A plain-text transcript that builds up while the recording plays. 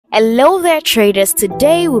Hello there traders,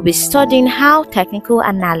 today we'll be studying how technical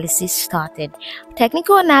analysis started.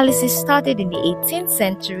 Technical analysis started in the 18th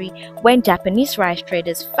century when Japanese rice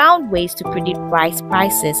traders found ways to predict rice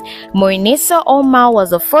prices. Munehisa Homma was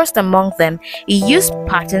the first among them. He used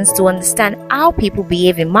patterns to understand how people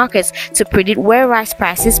behave in markets to predict where rice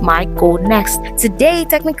prices might go next. Today,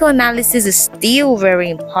 technical analysis is still very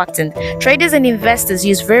important. Traders and investors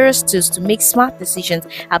use various tools to make smart decisions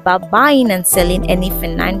about buying and selling any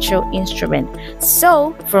financial instrument.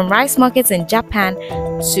 So, from rice markets in Japan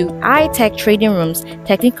to high-tech trading rooms,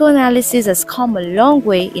 technical analysis has come a long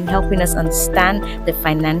way in helping us understand the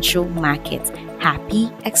financial market. Happy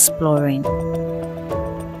exploring!